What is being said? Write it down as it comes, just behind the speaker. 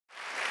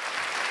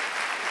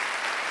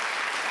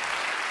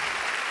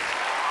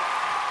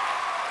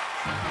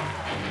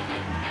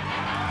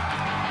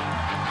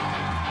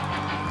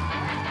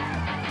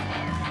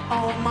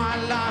All my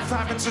life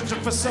I've been searching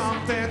for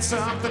something,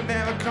 something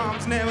never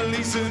comes, never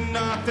leads to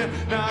nothing,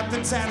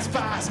 nothing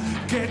satisfies.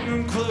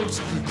 Getting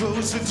close,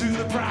 closer to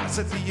the prize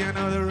at the end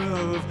of the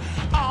road.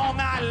 All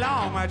night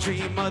long I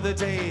dream of the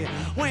day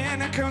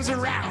when it comes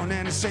around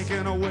and it's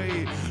taken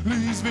away.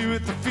 Leaves me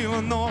with the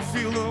feeling, though I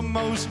feel the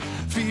most.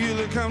 Feel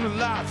it come to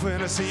life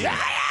when I say, yeah,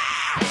 yeah!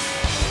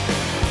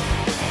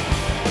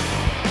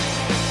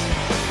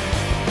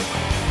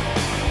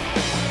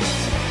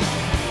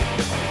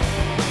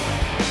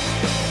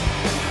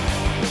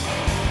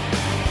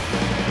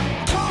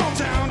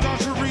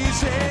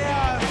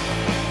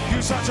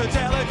 Such a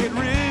delicate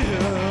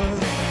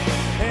wrist,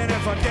 and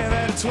if I give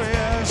it a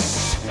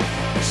twist,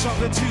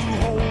 something to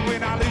hold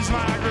when I lose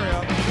my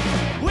grip.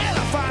 Will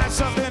I find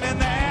something in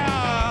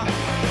there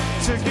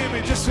to give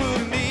me just what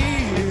I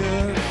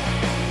need?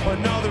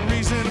 Another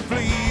reason to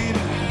bleed.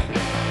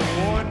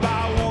 One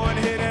by one,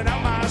 hitting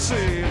up my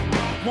sleeve.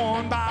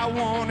 One by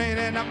one,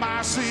 hitting up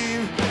my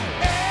sleeve.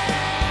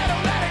 Hey,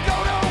 don't let it go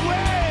no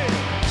way.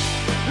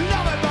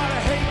 Love it, but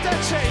I hate the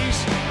chase.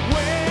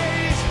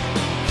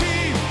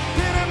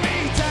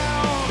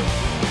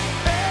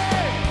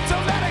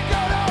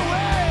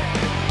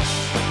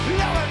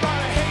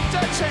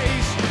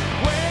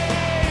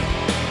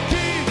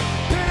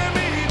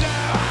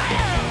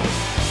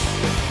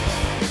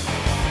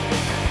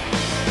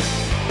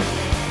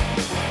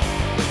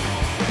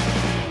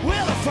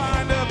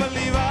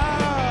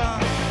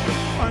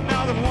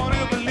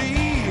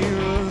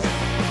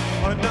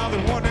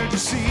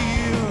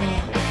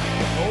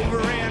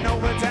 Over and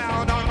over,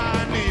 down on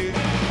my knees.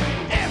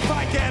 If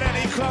I get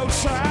any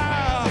closer,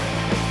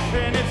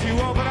 and if you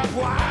open up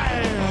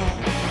wide,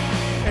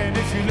 and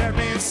if you let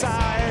me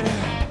inside,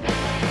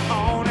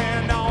 on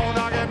and on,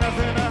 I got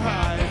nothing to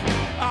hide.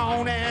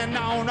 On and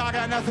on, I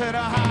got nothing to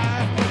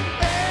hide.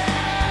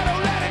 Hey,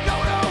 don't let it go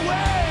no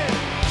way.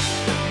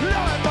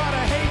 Love it, but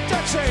I hate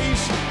the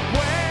chase.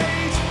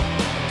 Wait,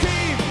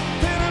 keep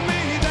pinning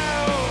me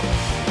down.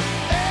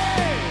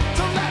 Hey,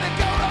 don't let it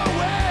go no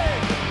way.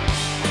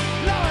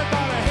 Love it,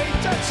 but I hate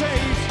the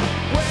chase.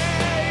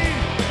 Wait,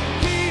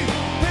 keep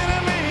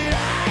pinning me down.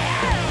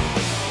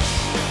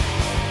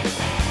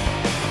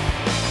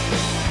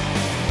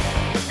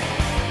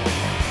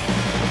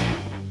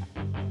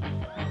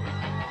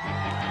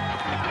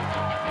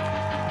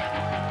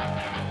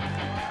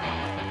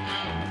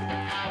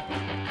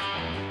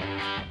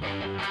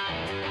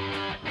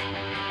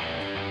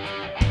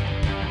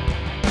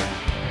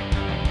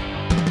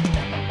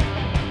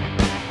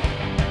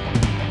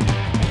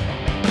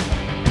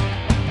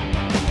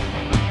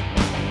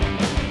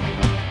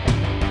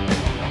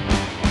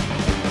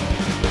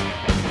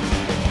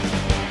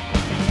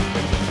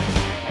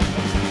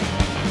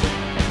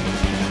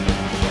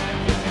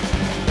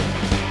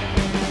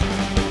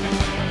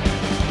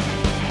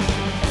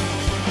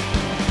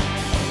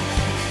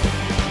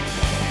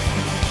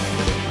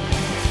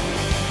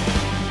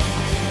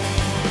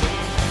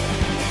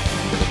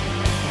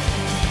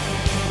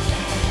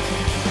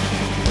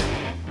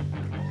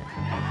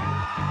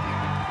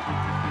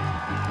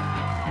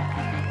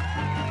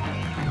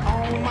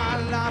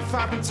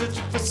 I've been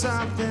searching for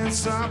something,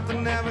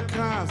 something never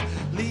comes,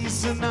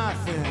 leads to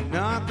nothing,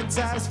 nothing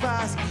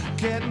satisfies.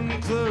 Getting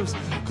close,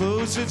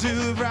 closer to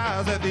the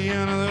prize at the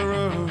end of the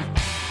road.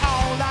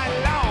 All night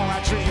long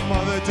I dream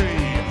of the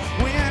day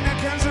when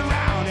it comes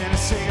around and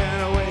it's singing.